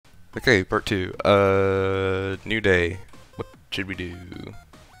Okay, part two. New day. What should we do?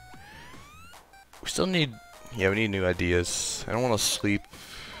 We still need, yeah, we need new ideas. I don't want to sleep.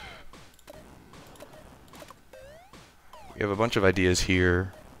 We have a bunch of ideas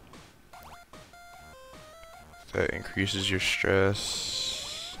here. That increases your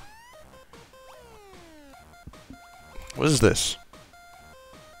stress. What is this?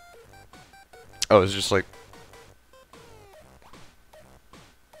 Oh, it's just like,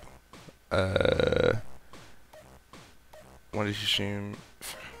 what did you assume?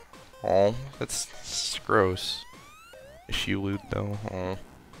 Oh, that's gross. Issue loot though. Oh.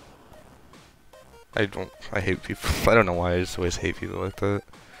 I hate people. I don't know why, I just always hate people like that.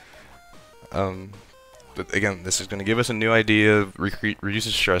 But again, this is gonna give us a new idea,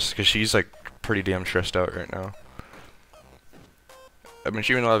 reduces stress, because she's like pretty damn stressed out right now. I've been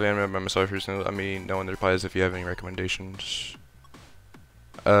shooting a lot of anime by myself recently. Let me know in the replies if you have any recommendations.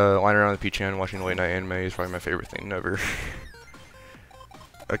 Lying around the P-chan watching late night anime is probably my favorite thing ever.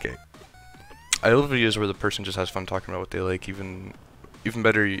 Okay. I love videos where the person just has fun talking about what they like, even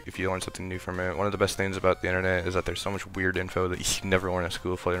better if you learn something new from it. One of the best things about the internet is that there's so much weird info that you can never learn at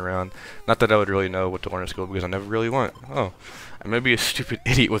school floating around. Not that I would really know what to learn at school because I never really went. Oh, I may be a stupid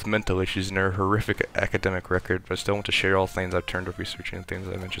idiot with mental issues and a horrific academic record, but I still want to share all things I've turned to researching and things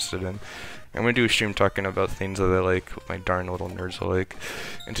I'm interested in. I'm going to do a stream talking about things that I like, what my darn little nerds like.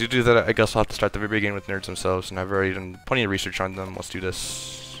 And to do that, I guess I'll have to start the very beginning with nerds themselves, and I've already done plenty of research on them. Let's do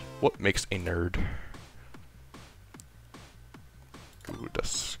this. What makes a nerd? Ooh,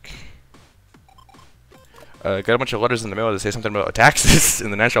 dusk. Got a bunch of letters in the mail that say something about taxes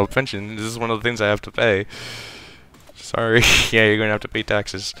in the national pension. This is one of the things I have to pay. Sorry. Yeah, you're going to have to pay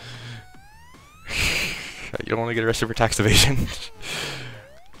taxes. You don't want to get arrested for tax evasion.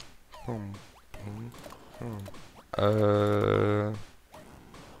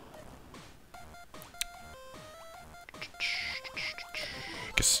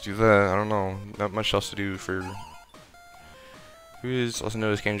 Guess do that. I don't know. Not much else to do for. Who is also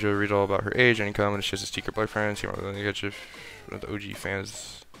known as Kanjo, read all about her age and income, and she has a secret boyfriend. See one of the OG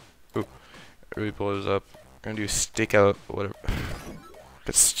fans. Ooh, I really pull this up. I'm gonna do a stakeout, whatever.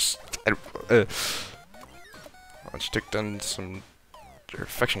 It's just, let's stick down some. Her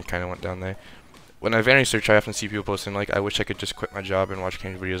affection kind of went down there. When I vanity search, I often see people posting like, "I wish I could just quit my job and watch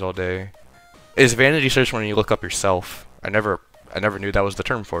Kanjo videos all day." Is vanity search when you look up yourself? I never knew that was the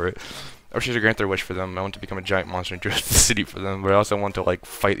term for it. I wish I could grant their wish for them. I want to become a giant monster and drive the city for them, but I also want to like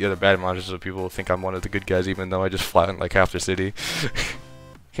fight the other bad monsters so people think I'm one of the good guys, even though I just flattened like half the city.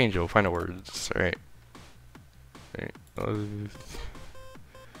 Angel, final words. Alright.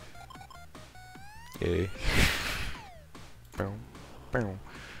 Yay.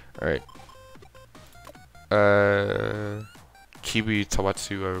 Alright. Kiwi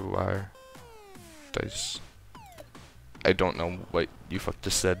Tawatsu or dice. I don't know what you fuck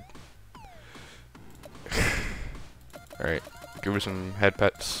just said. Alright, give her some head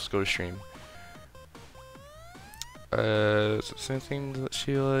pets, go to stream. Same thing that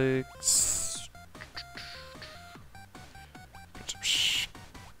she likes.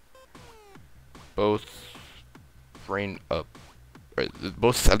 Both brain up. Right,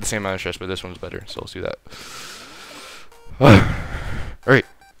 both have the same amount of stress, but this one's better, so let's do that. Alright,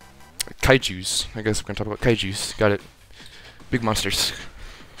 kaijus. I guess we're gonna talk about kaijus. Got it. Big monsters.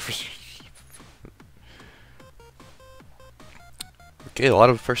 Okay, a lot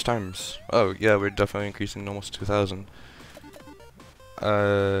of first times. Oh, yeah, we're definitely increasing almost 2,000.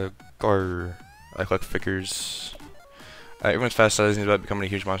 Gar. I collect figures. Everyone's fantasizing about becoming a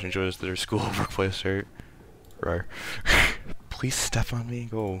huge monster and enjoys their school workplace, right? Rar. Please step on me.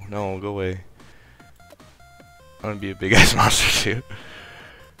 Go. No, go away. I want to be a big ass monster too.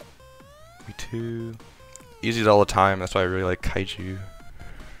 Me too. Easy all the time, that's why I really like kaiju.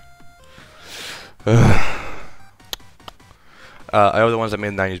 I have the ones that made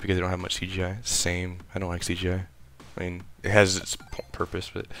in the 90s because they don't have much CGI. Same. I don't like CGI. I mean, it has its purpose,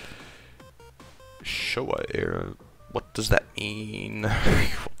 but... Showa era. What does that mean?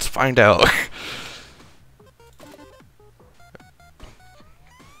 Let's find out.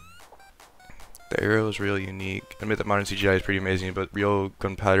 The arrow is really unique. I admit that modern CGI is pretty amazing, but real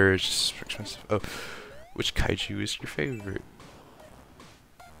gunpowder is just expensive. Oh, which kaiju is your favorite?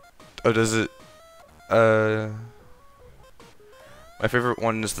 Oh, does it... My favorite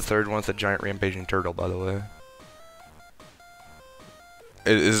one is the third one, it's a giant rampaging turtle, by the way.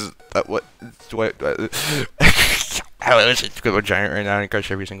 It is that what? Do I wish I could go giant right now and crush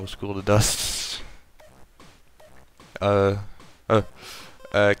every single school to dust. Can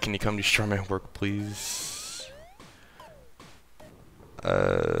you come destroy my work, please?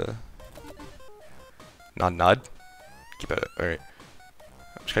 Nod, nod. Keep at it. Alright.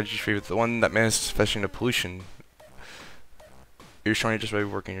 Which kaiju is your favorite? The one that manages to fetch into pollution. You're showing it just by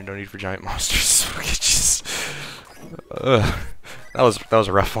working. You're no need for giant monsters. Just, that was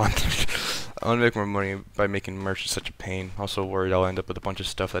a rough one. I want to make more money by making merch is such a pain. Also worried I'll end up with a bunch of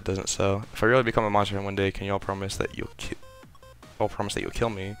stuff that doesn't sell. If I really become a monster one day, can you all promise that you'll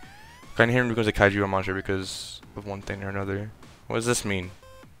kill me? Kind of hear him becomes a kaiju or monster because of one thing or another. What does this mean?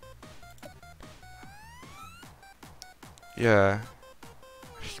 Yeah.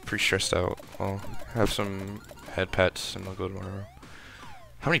 Pretty stressed out. Well, have some head pets and I'll go tomorrow.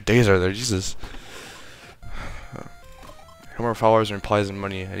 How many days are there? Jesus. More followers and replies and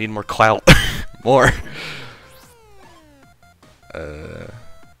money. I need more clout. More.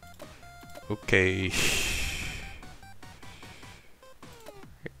 Okay.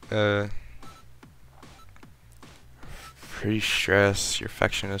 Pretty stressed. Your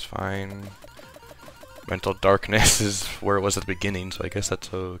affection is fine. Mental darkness is where it was at the beginning, so I guess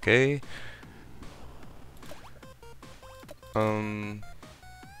that's okay. We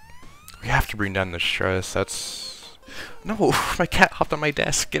have to bring down the stress. That's... No, my cat hopped on my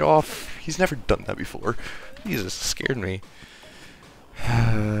desk. Get off. He's never done that before. Jesus, it scared me.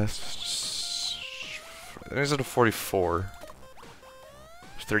 There's at a 44.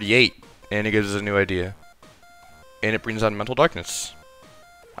 It's 38. And it gives us a new idea. And it brings on mental darkness.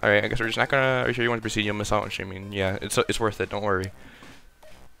 Alright, I guess we're just not gonna... Are you sure you want to proceed? You'll miss out on streaming. Yeah, it's worth it. Don't worry.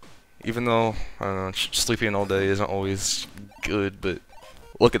 Even though, I don't know, sleeping all day isn't always good, but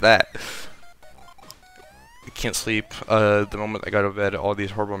look at that. I can't sleep. The moment I got out of bed, all these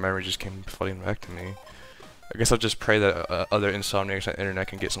horrible memories just came flooding back to me. I guess I'll just pray that other insomniacs on the internet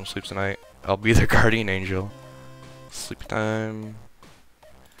can get some sleep tonight. I'll be their guardian angel. Sleep time.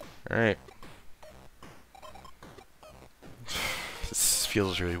 Alright. This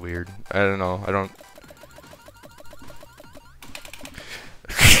feels really weird. I don't know. I don't...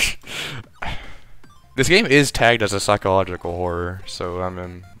 This game is tagged as a psychological horror, so I'm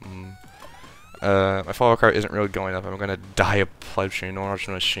in... my follow card isn't really going up. I'm gonna die a live stream. No one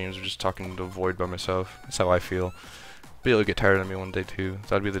watching my streams. I'm just talking to the void by myself. That's how I feel. But it'll get tired of me one day too.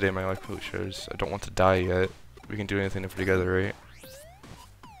 That'd be the day my life really shows. I don't want to die yet. We can do anything if we're together, right?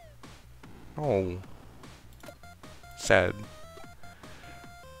 Oh. Sad.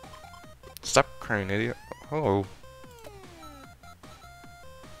 Stop crying, idiot. Oh.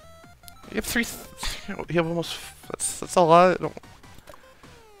 You have three. You have almost. That's a lot. Don't.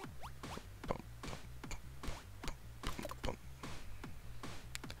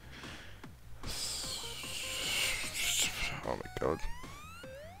 Oh my god.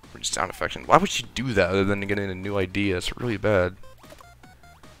 We're just sound affection. Why would you do that other than getting a new idea? It's really bad.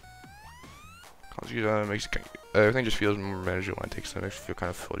 Makes everything just feels more manageable when I take some. It makes me feel kind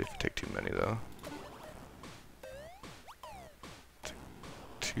of floaty if I take too many though.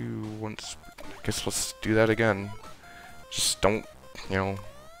 Once. I guess let's do that again. Just don't, you know.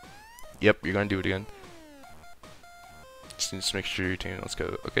 Yep, you're gonna do it again. Just need to make sure you're team. Let's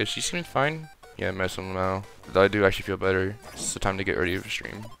go. Okay, she seems fine. Yeah, I'm messing now. I do actually feel better. It's the time to get ready for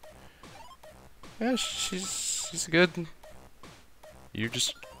stream. Yeah, she's good. You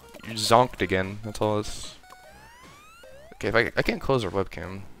zonked again. That's all it's. Okay, if I can't close our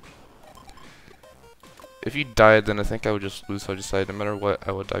webcam. If you died, then I think I would just lose. So I decided, no matter what,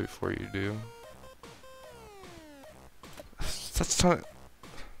 I would die before you do. That's not.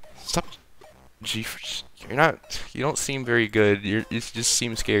 Stop. You're not. You don't seem very good. You just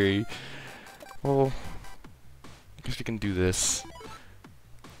seem scary. Well, I guess we can do this.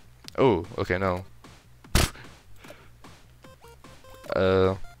 Oh, okay, no.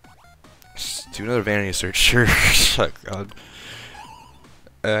 Just do another vanity search, sure. Oh, God.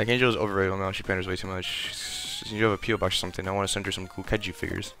 Kanjo's overrated now. She panders way too much. You have a PO box or something. I want to send her some cool kaiju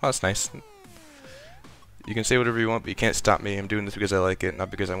figures. Oh, that's nice. You can say whatever you want, but you can't stop me. I'm doing this because I like it,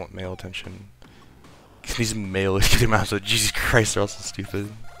 not because I want male attention. These male amounts of Jesus Christ, they're all so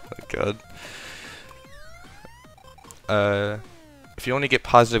stupid. Oh God. If you only get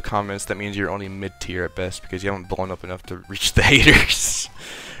positive comments, that means you're only mid-tier at best because you haven't blown up enough to reach the haters.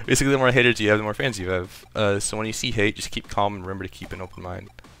 Basically, the more haters you have, the more fans you have. So when you see hate, just keep calm and remember to keep an open mind.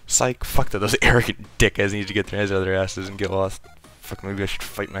 Psych, fuck that, those arrogant dickheads need to get their hands out of their asses and get lost. Fuck, maybe I should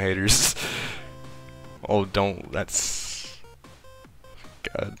fight my haters. Oh, don't, that's...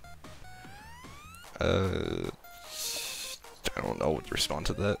 God. I don't know what to respond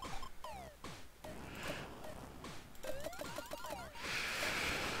to that.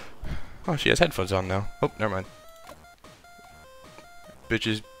 Oh, she has headphones on now. Oh, never mind.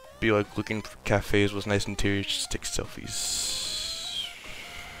 Bitches be like looking for cafes with nice interiors, just take selfies.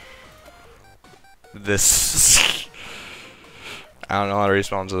 this. I don't know how to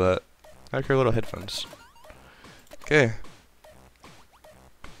respond to that. I like her little headphones. Okay.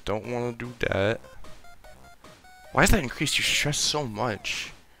 Don't want to do that. Why does that increase your stress so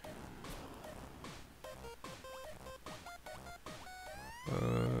much?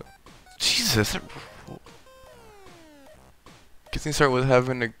 Jesus. Good thing start with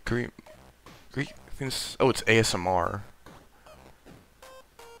having a great things. Oh, it's ASMR.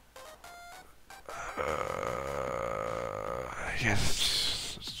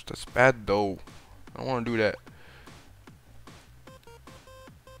 Yes, that's bad though. I don't want to do that.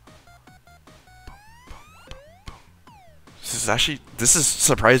 This is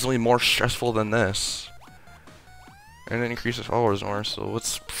surprisingly more stressful than this. And it increases followers more, so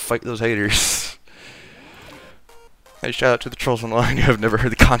let's fight those haters. Hey, shout out to the trolls online who have never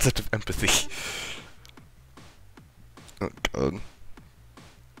heard the concept of empathy. Oh god.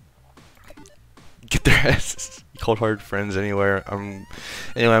 Get their asses. Cold hard friends anywhere.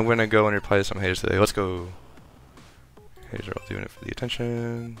 Anyway, I'm gonna go and reply to some haters today. Let's go. Haters are all doing it for the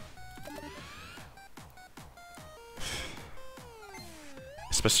attention.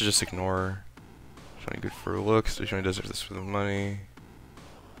 It's best to just ignore. Trying good for looks. They showing deserves this for the money.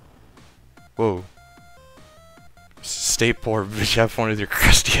 Whoa. Stay poor, bitch. Have fun with your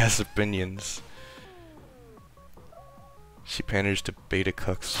crusty ass opinions. She panders to beta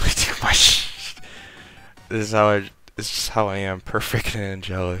cucks way too much. This is just how I am, perfect and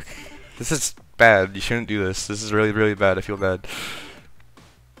angelic. This is bad. You shouldn't do this. This is really, really bad. I feel bad.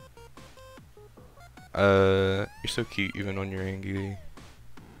 You're so cute even when you're angry.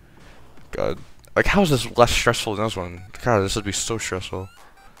 God. Like, how is this less stressful than this one? God, this would be so stressful.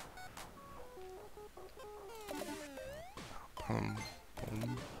 Boom,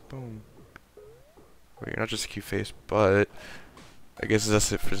 boom. Wait, you're not just a cute face, but I guess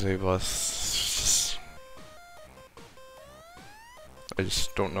that's it for today, boss. I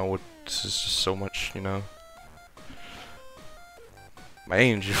just don't know what this is. Just so much, you know. My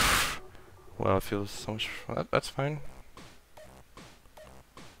angel. Well, it feels so much. That's fine.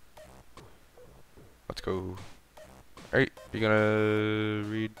 Let's go. Alright, you gonna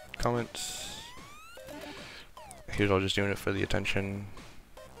read comments? Here's all just doing it for the attention.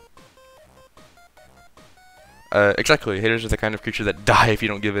 Exactly. Haters are the kind of creature that die if you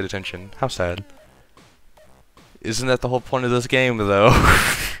don't give it attention. How sad. Isn't that the whole point of this game, though?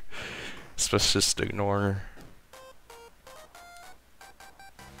 Supposed to just ignore.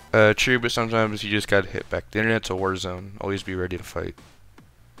 True, but sometimes you just gotta hit back. The internet's a war zone. Always be ready to fight.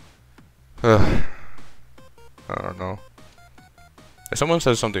 I don't know. If someone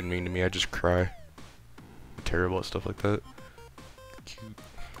says something mean to me, I just cry. I'm terrible at stuff like that. Cute.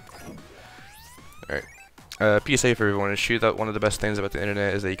 Alright. PSA for everyone. It's true that one of the best things about the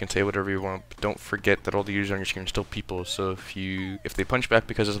internet is that you can say whatever you want, but don't forget that all the users on your screen are still people, so if they punch back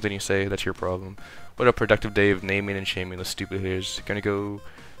because of something you say, that's your problem. What a productive day of naming and shaming the stupid haters. Gonna go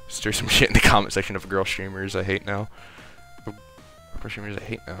stir some shit in the comment section of girl streamers I hate now. Girl streamers I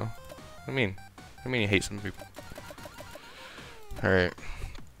hate now? What do you mean? What do you mean you hate some people? Alright.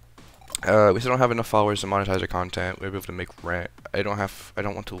 We still don't have enough followers to monetize our content. We're able to make rent. I don't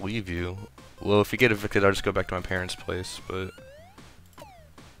want to leave you. Well, if you get evicted, I'll just go back to my parents' place, but...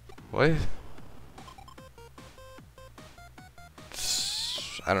 What?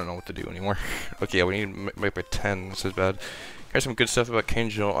 I don't know what to do anymore. Okay, yeah, we need to make by 10. This is bad. Here's some good stuff about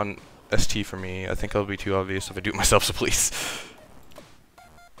Kangel on ST for me. I think it'll be too obvious if I do it myself, so please.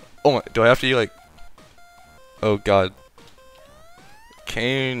 Oh my, do I have to, like... Oh god.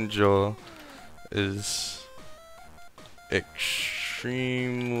 Kangel is extremely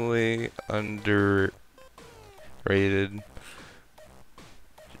underrated.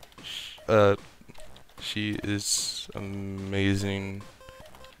 She is amazing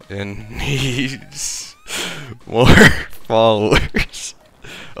and needs more followers.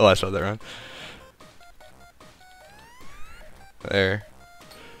 Oh, I spelled that wrong. There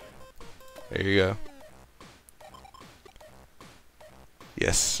you go.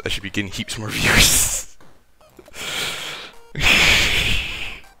 Yes, I should be getting heaps more viewers.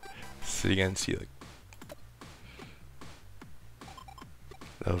 See again, see like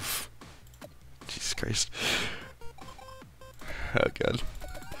love. Jesus Christ. Oh god.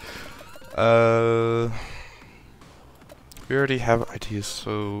 We already have ideas,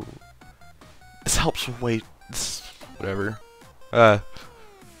 so this helps wait. Whatever. God.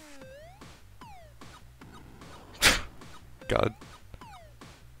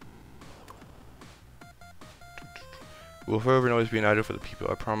 will forever and always be an idol for the people.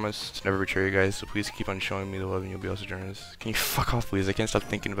 I promise to never betray you guys, so please keep on showing me the love and you'll be also generous. Can you fuck off, please? I can't stop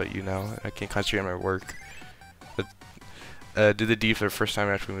thinking about you now. I can't concentrate on my work. But, did the deed for the first time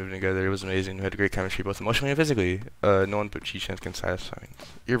after we moved in together. It was amazing. We had a great chemistry, both emotionally and physically. No one but Chi-chan can satisfy me.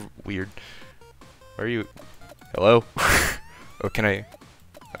 You're weird. Where are you? Hello? Oh, can I?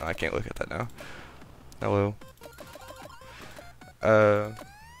 Oh, I can't look at that now. Hello. I'm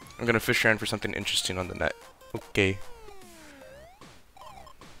gonna fish around for something interesting on the net. Okay.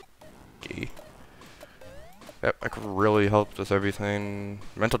 Okay. That like really helped with everything.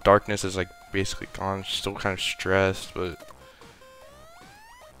 Mental darkness is like basically gone. Still kind of stressed, but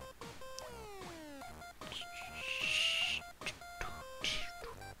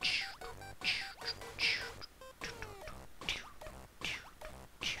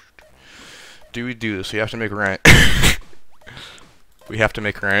do we do this? We have to make rent. We have to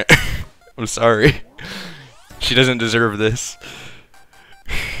make rent. I'm sorry. She doesn't deserve this.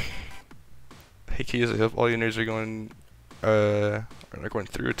 Hey kids, I hope all your nerds are going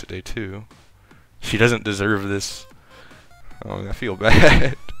through it today too. She doesn't deserve this. Oh, I feel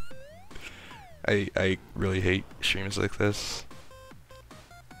bad. I really hate streams like this.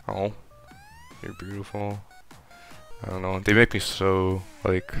 Oh, you're beautiful. I don't know. They make me so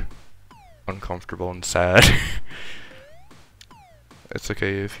like uncomfortable and sad. It's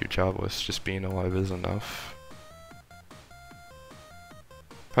okay if you're jobless. Just being alive is enough.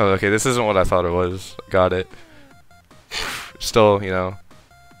 Oh, okay. This isn't what I thought it was. Got it. Still, you know.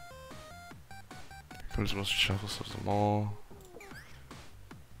 Here comes the most jobless of them all.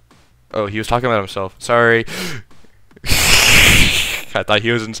 Oh, he was talking about himself. Sorry. I thought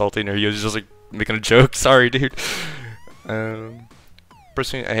he was insulting her. He was just like making a joke. Sorry, dude.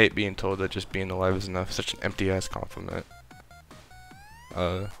 Personally, I hate being told that just being alive is enough. Such an empty-ass compliment.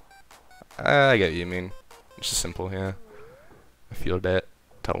 I get what you mean. It's just simple, yeah. I feel that.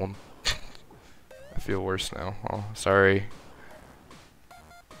 Tell him. I feel worse now. Oh, sorry.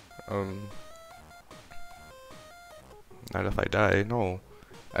 Not if I die. No.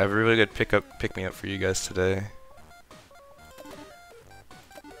 I have a really good pick me up for you guys today.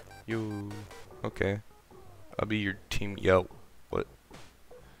 You. Okay. I'll be your team. Yo. What?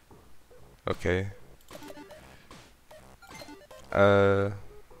 Okay. I've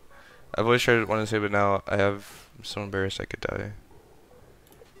always tried to want to say, but now I'm so embarrassed I could die.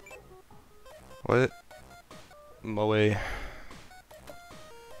 What? Moe.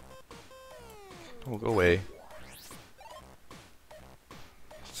 Oh, go away.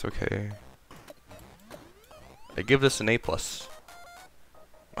 It's okay. I give this an A+.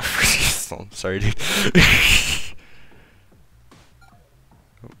 Sorry, dude.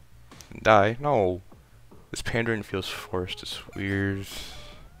 Die? No. This pandering feels forced. It's weird.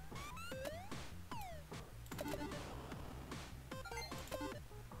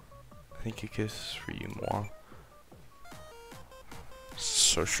 I think a kiss for you, moi.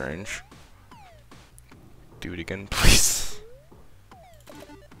 So strange. Do it again, please.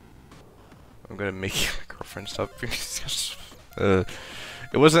 I'm gonna make your girlfriend stop being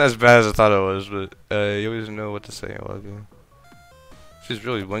it wasn't as bad as I thought it was, but you always know what to say. I love you. She's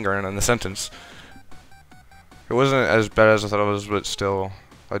really lingering on the sentence. It wasn't as bad as I thought it was, but still,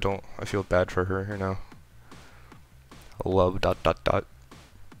 I feel bad for her, you know. Love ...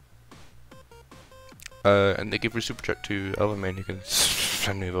 And they give her super chat to Elvaman. You can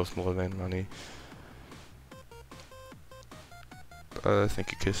send me both more than money.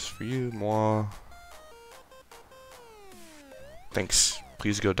 Thank you, kiss for you, moi. Thanks.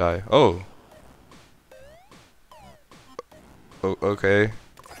 Please go die. Oh. Oh, okay.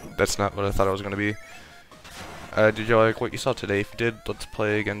 That's not what I thought it was gonna be. Did y'all like what you saw today? If you did, let's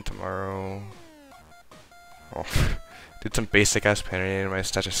play again tomorrow. Oh. Did some basic ass painting in my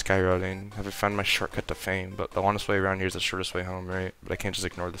stash of skywriting. Haven't found my shortcut to fame, but the longest way around here is the shortest way home, right? But I can't just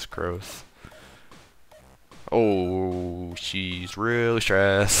ignore this growth. Oh, she's really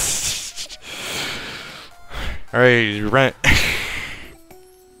stressed. Alright, rent.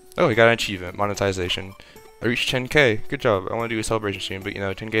 Oh, I got an achievement, monetization. I reached 10k. Good job. I want to do a celebration stream, but you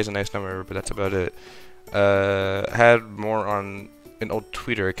know, 10k is a nice number, but that's about it. Had more on an old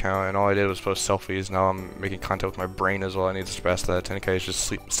Twitter account, and all I did was post selfies. Now I'm making content with my brain as well. I need to surpass that. 10k is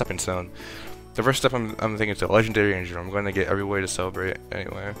just stepping stone. The first step I'm thinking is a legendary ranger. I'm going to get every way to celebrate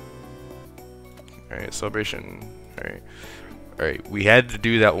anyway. Alright, celebration. Alright, we had to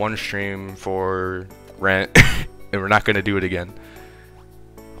do that one stream for rent, and we're not going to do it again.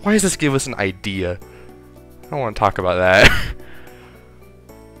 Why does this give us an idea? I don't want to talk about that.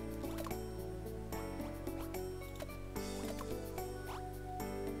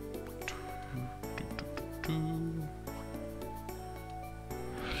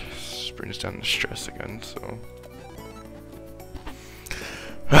 brings down the stress again, so.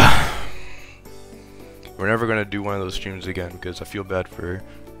 We're never gonna do one of those streams again because I feel bad for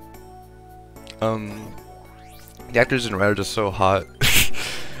the actors in Red are just so hot.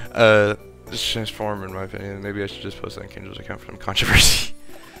 This transform in my opinion. Maybe I should just post that on Kindle's account for some controversy.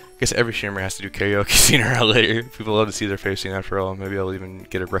 I guess every streamer has to do karaoke sooner or later. People love to see their face scene after all. Maybe I'll even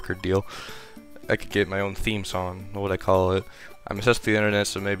get a record deal. I could get my own theme song. What would I call it? I'm obsessed with the internet,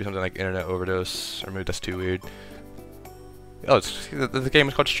 so maybe something like Internet Overdose, or maybe that's too weird. Oh, the game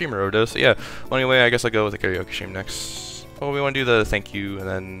is called Streamer Overdose. Yeah. Well, anyway, I guess I'll go with the karaoke stream next. Well, we want to do the thank you, and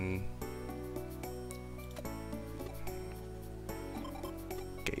then.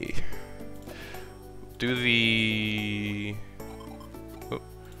 Okay. Do the. Oh.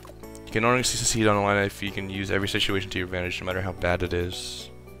 You can only succeed online if you can use every situation to your advantage, no matter how bad it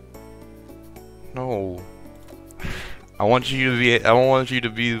is. No. I want you to be. I don't want you to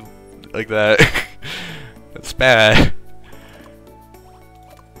be like that. That's bad.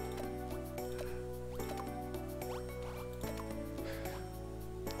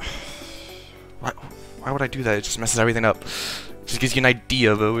 Why would I do that? It just messes everything up. It just gives you an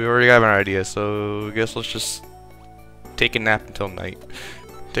idea, but we already have an idea, so I guess let's just take a nap until night.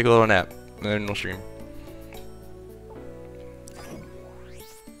 Take a little nap, and then we'll stream.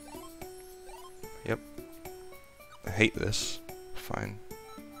 Yep. I hate this. Fine.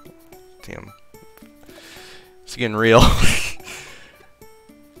 Damn. It's getting real. I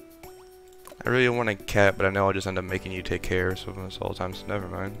really want a cat, but I know I'll just end up making you take care of this all the time, so never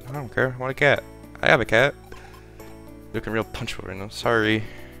mind. I don't care. I want a cat. I have a cat. Looking real punchable right now. Sorry.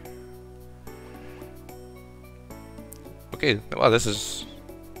 Okay. Wow, this is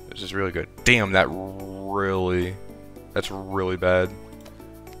really good. Damn, that's really bad.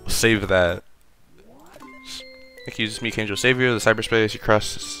 Save that. Thank you, this is me, Angel Savior. The cyberspace you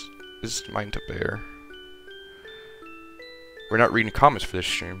cross is mine to bear. We're not reading comments for this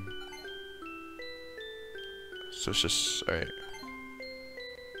stream, so it's just alright.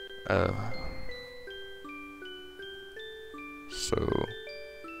 So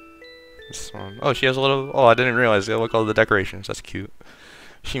this one. Oh, she has a little. Oh, I didn't realize. They look all the decorations. That's cute.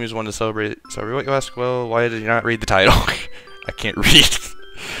 Shima's one to celebrate. Sorry, what you ask? Well, why did you not read the title? I can't read.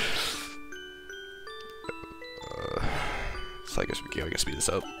 So I guess we can speed this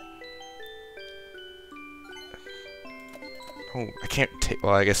up. Oh, I can't take.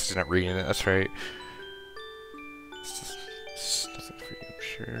 Well, I guess it's not reading it. That's right. It's nothing for you, I'm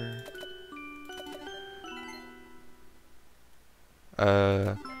sure.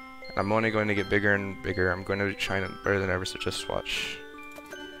 I'm only going to get bigger and bigger. I'm going to shine better than ever, so just watch.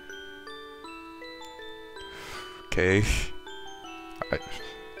 Okay.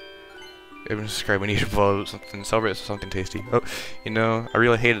 Everyone subscribe. We need to blow something. Celebrate something tasty. Oh, you know, I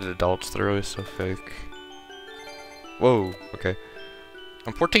really hated adults. They're always so fake. Whoa. Okay.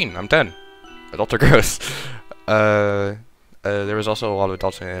 I'm 14. I'm 10. Adults are gross. There was also a lot of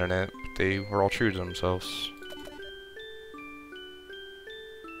adults on the internet, but they were all true to themselves.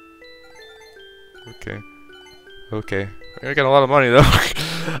 Okay. Okay. I got a lot of money though.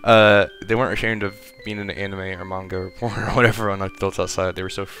 They weren't ashamed of being in anime or manga or porn or whatever on adults outside. They were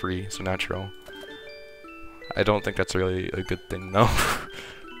so free, so natural. I don't think that's really a good thing, no.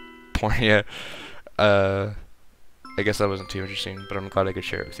 Porn, yeah. I guess that wasn't too interesting, but I'm glad I could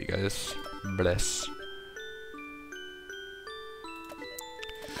share it with you guys. Bless.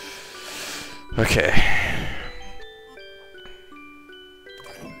 Okay.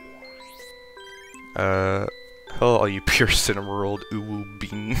 Hello all you pure Cineworld uwu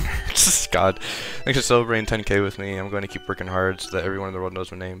beans. God. Thanks for celebrating 10k with me. I'm going to keep working hard so that everyone in the world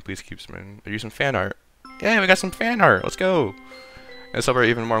knows my name. Please keep submitting. Are you some fan art? Yeah, we got some fan art. Let's go. And to celebrate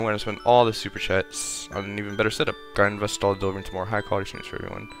even more, I'm going to spend all the super chats on an even better setup. Gotta invest all delivering to more high quality streams for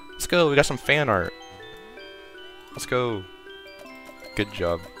everyone. Let's go. We got some fan art. Let's go. Good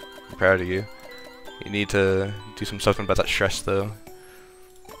job. I'm proud of you. You need to do some stuff about that stress though.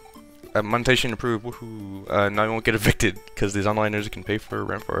 Monetization approved, woohoo. Now you won't get evicted, because these onliners can pay for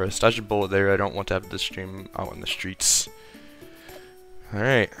rent for us. Dodge a bullet there, I don't want to have this stream out in the streets.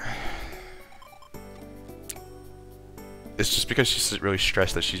 Alright. It's just because she's really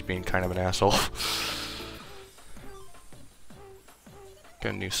stressed that she's being kind of an asshole. Got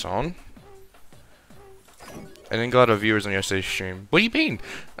a new song. I didn't get a lot of viewers on yesterday's stream. What do you mean?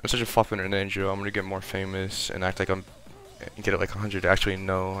 I'm such a flop internet ninja, I'm gonna get more famous and act like I'm and get it like 100. Actually,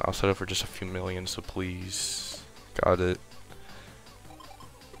 no, I'll settle for just a few million, so please. Got it.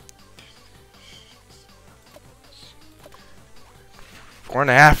 We're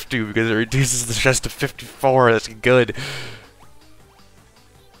gonna have to because it reduces the stress to 54. That's good.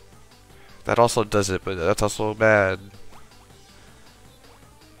 That also does it, but that's also bad.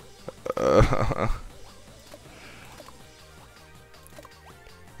 I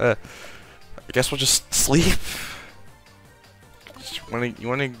guess we'll just sleep. You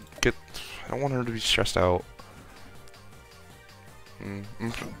wanna get... I don't want her to be stressed out. I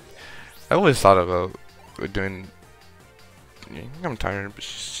always thought about doing... I'm tired, but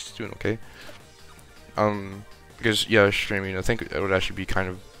she's doing okay. Because, yeah, streaming, I think it would actually be kind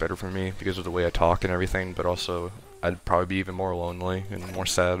of better for me because of the way I talk and everything, but also I'd probably be even more lonely and more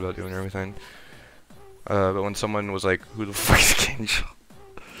sad about doing everything. But when someone was like, who the fuck is Angel?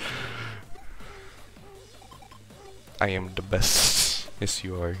 I am the best. Yes,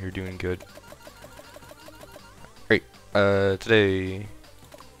 you are. You're doing good. Great. Today...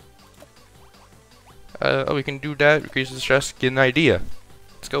 oh, we can do that, decrease the stress, get an idea.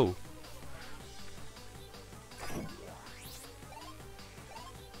 Let's go.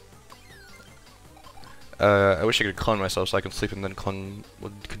 I wish I could clone myself so I can sleep and then clone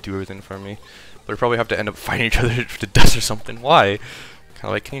could do everything for me. But I'd probably have to end up fighting each other to death or something. Why? Kinda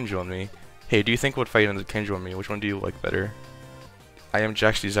like Kanjo on me. Hey, do you think would fight in the Kanjo on me? Which one do you like better? I am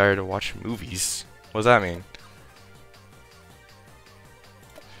Jack's desire to watch movies. What does that mean?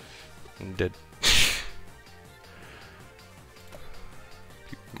 I'm dead.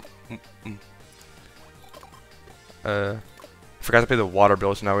 Forgot to pay the water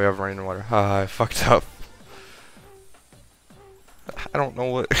bill, so now we have running water. Haha, I fucked up. I don't know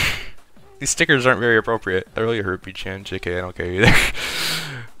what... These stickers aren't very appropriate. They really hurt B-chan. JK, I don't care either.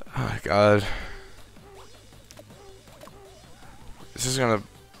 Oh my god. This is gonna...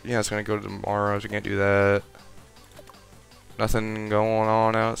 Yeah, it's gonna go to tomorrow, so we can't do that. Nothing going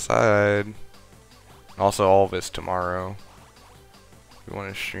on outside. Also, all of it's tomorrow. We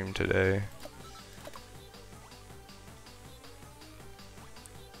want to stream today.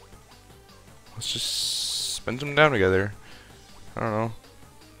 Let's just spend some time together. I don't know.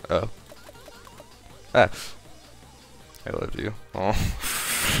 Oh. Ah. I love you. Oh.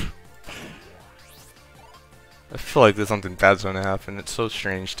 I feel like there's something bad's gonna happen. It's so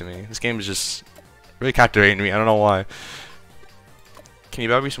strange to me. This game is just really captivating me. I don't know why. Can you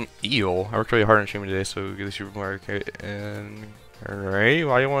buy me some eel? I worked really hard on streaming today, so get the supermarket and... Alright,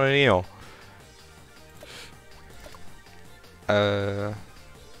 why do you want an eel? Okay.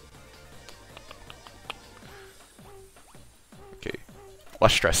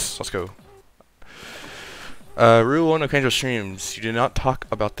 Less stress. Let's go. Rule 1 of Kanjo streams. You do not talk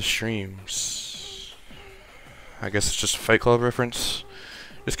about the streams. I guess it's just a Fight Club reference.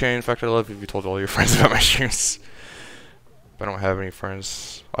 Just kidding. In fact, I'd love if you told all your friends about my streams. But I don't have any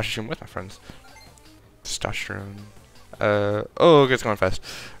friends. I should stream with my friends. Testosterone. Oh, it's going fast.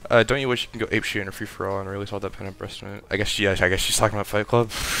 Don't you wish you can go apeshit in a free-for-all and release all that pen and breast? I guess, yeah, I guess she's talking about Fight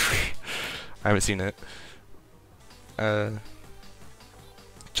Club. I haven't seen it.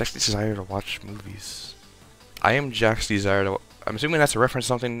 Jack's desire to watch movies. I am Jack's desire to... I'm assuming that's a reference to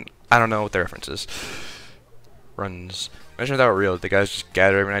something. I don't know what the reference is. Runs. Imagine if that were real. The guys just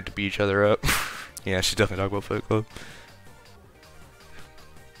gather every night to beat each other up. Yeah, she's definitely talking about Fight Club.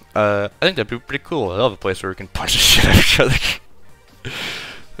 I think that'd be pretty cool. I love a place where we can punch the shit out of each other.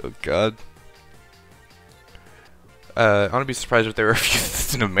 Oh god. I want to be surprised if there were a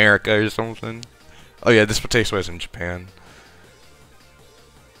few in America or something. Oh yeah, this takes place in Japan.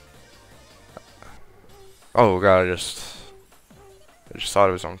 Oh god, I just thought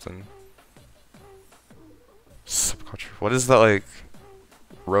it was something. Subculture. What is that, like,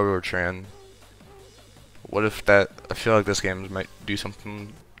 Robotran? What if that... I feel like this game might do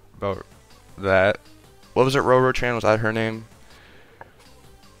something about that. What was it, Robotran? Was that her name?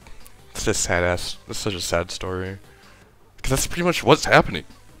 It's just sad-ass. It's such a sad story. Because that's pretty much what's happening.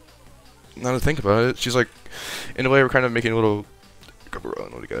 Now to think about it, she's like... In a way, we're kind of making a little...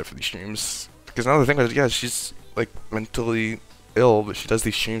 together for these streams. Because now the thing is, yeah, she's, like, mentally ill, but she does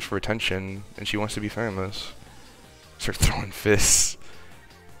these streams for attention, and she wants to be famous. Start throwing fists.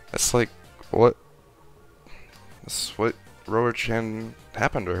 That's like, what? That's what Robotran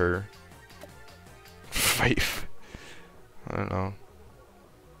happened to her. Fight. I don't know.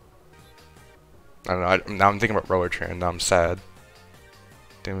 Now I'm thinking about Robotran, now I'm sad.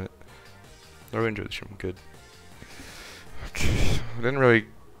 Damn it. I really enjoyed the stream, good. Okay, I didn't really...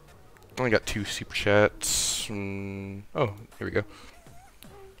 Only got 2 super chats. Oh, here we go.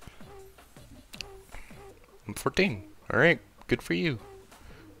 I'm 14. Alright, good for you.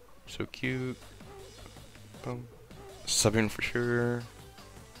 So cute. Boom. Subbing for sure.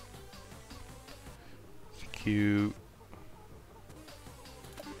 So cute.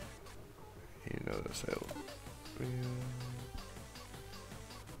 You know this.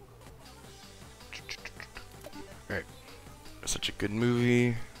 Good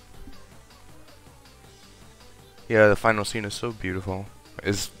movie. Yeah, the final scene is so beautiful.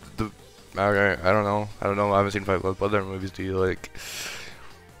 Is the I don't know. I don't know. I haven't seen Fight Club. What other movies do you like?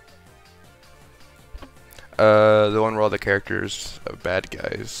 The one where all the characters are bad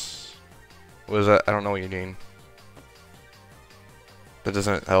guys. What is that? I don't know what you mean. That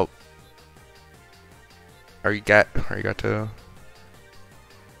doesn't help. Arigato.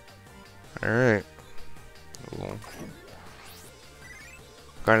 Alright. Cool.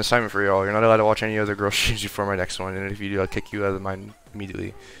 Got an assignment for y'all. You're not allowed to watch any other girl streams before my next one, and if you do, I'll kick you out of mine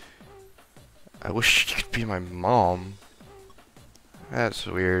immediately. I wish you could be my mom. That's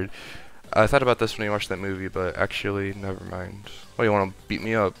weird. I thought about this when we watched that movie, but actually, never mind. What, you want to beat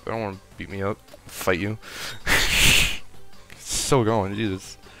me up? I don't want to beat me up. Fight you. So going,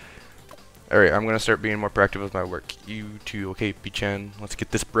 Jesus. Alright, I'm gonna start being more proactive with my work. You too, okay, P-chan. Let's get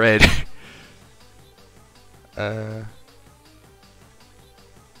this bread.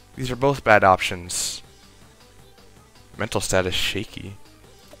 These are both bad options. Mental status shaky.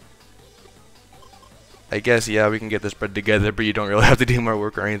 I guess, yeah, we can get this bread together, but you don't really have to do more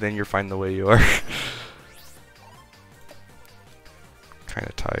work or anything. You're fine the way you are.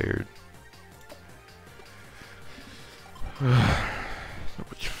 Kinda tired.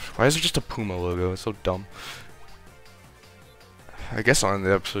 Why is there just a Puma logo? It's so dumb. I guess I'll end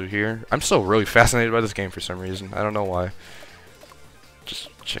the episode here. I'm still really fascinated by this game for some reason. I don't know why. Just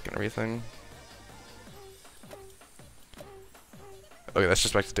checking everything. Okay, that's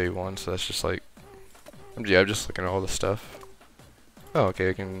just back to day one, so that's just like... yeah, I'm just looking at all the stuff. Oh, okay,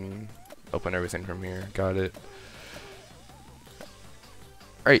 I can open everything from here. Got it.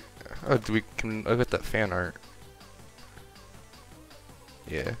 Right. Oh, we can look at that fan art.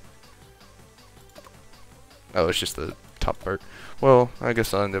 Yeah. Oh, it's just the top part. Well, I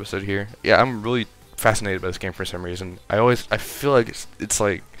guess I'll end the episode here. Yeah, I'm really fascinated by this game for some reason. I feel like it's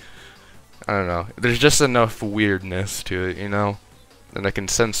like, I don't know. There's just enough weirdness to it, you know? And I can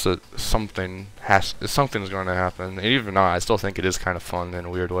sense that something's going to happen. And even not, I still think it is kind of fun in a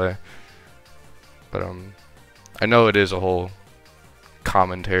weird way. But I know it is a whole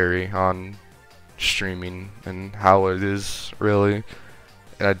commentary on streaming and how it is really.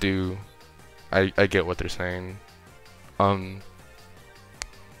 And I get what they're saying.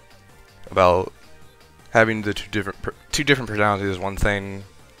 About having the two different personalities is one thing.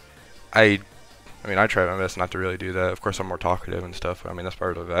 I mean, I try my best not to really do that. Of course, I'm more talkative and stuff. I mean, that's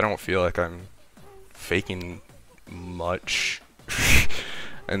part of it. I don't feel like I'm faking much.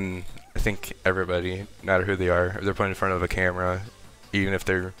 And I think everybody, no matter who they are, if they're put in front of a camera, even if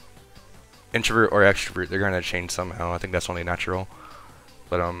they're introvert or extrovert, they're gonna change somehow. I think that's only natural.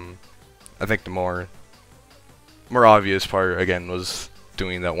 But I think the more obvious part again was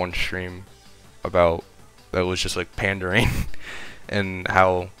doing that one stream about that was just like pandering and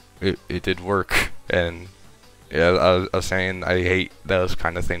how it did work. And yeah, I was saying I hate those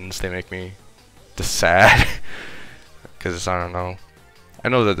kind of things. They make me just sad because I don't know. I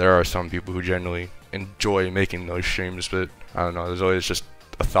know that there are some people who generally enjoy making those streams, but I don't know. There's always just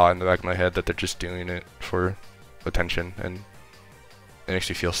a thought in the back of my head that they're just doing it for attention, and it makes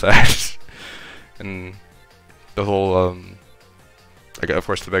me feel sad. And the whole of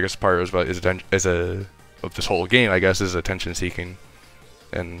course the biggest part was about of this whole game, I guess, is attention seeking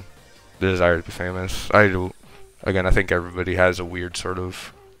and the desire to be famous. Again, I think everybody has a weird sort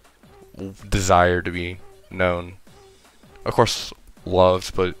of desire to be known. Of course,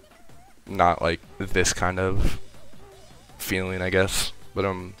 loved, but not like this kind of feeling, I guess.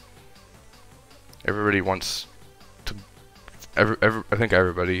 But everybody wants to. I think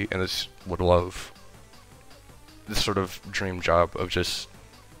everybody in this would love this sort of dream job of just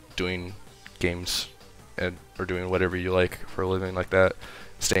doing games or doing whatever you like for a living like that,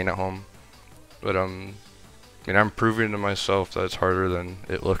 staying at home. But I mean, I'm proving to myself that it's harder than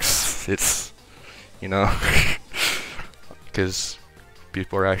it looks. It's, you know, because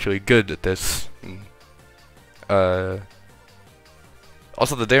people are actually good at this. And,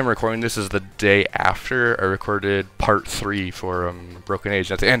 also, the day I'm recording this is the day after I recorded part 3 for Broken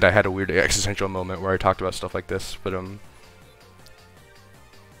Age. At the end, I had a weird existential moment where I talked about stuff like this. But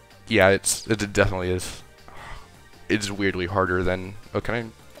yeah, it definitely is. It's weirdly harder than. Oh, can I?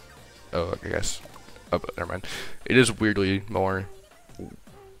 Oh, I guess. Oh, but never mind. It is weirdly more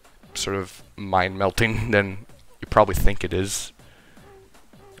sort of mind-melting than you probably think it is.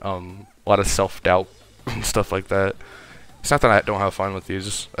 A lot of self-doubt and stuff like that. It's not that I don't have fun with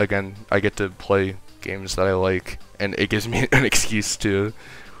these. Again, I get to play games that I like, and it gives me an excuse to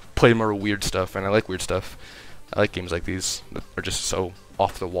play more weird stuff, and I like weird stuff. I like games like these that are just so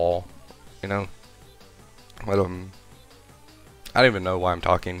off the wall, you know? But, I don't even know why I'm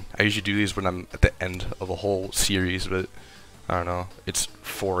talking. I usually do these when I'm at the end of a whole series, but I don't know. It's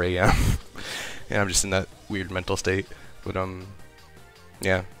 4 a.m. and I'm just in that weird mental state. But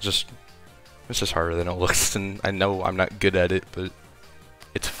yeah, it's just harder than it looks, and I know I'm not good at it, but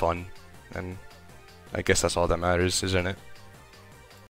it's fun, and I guess that's all that matters, isn't it?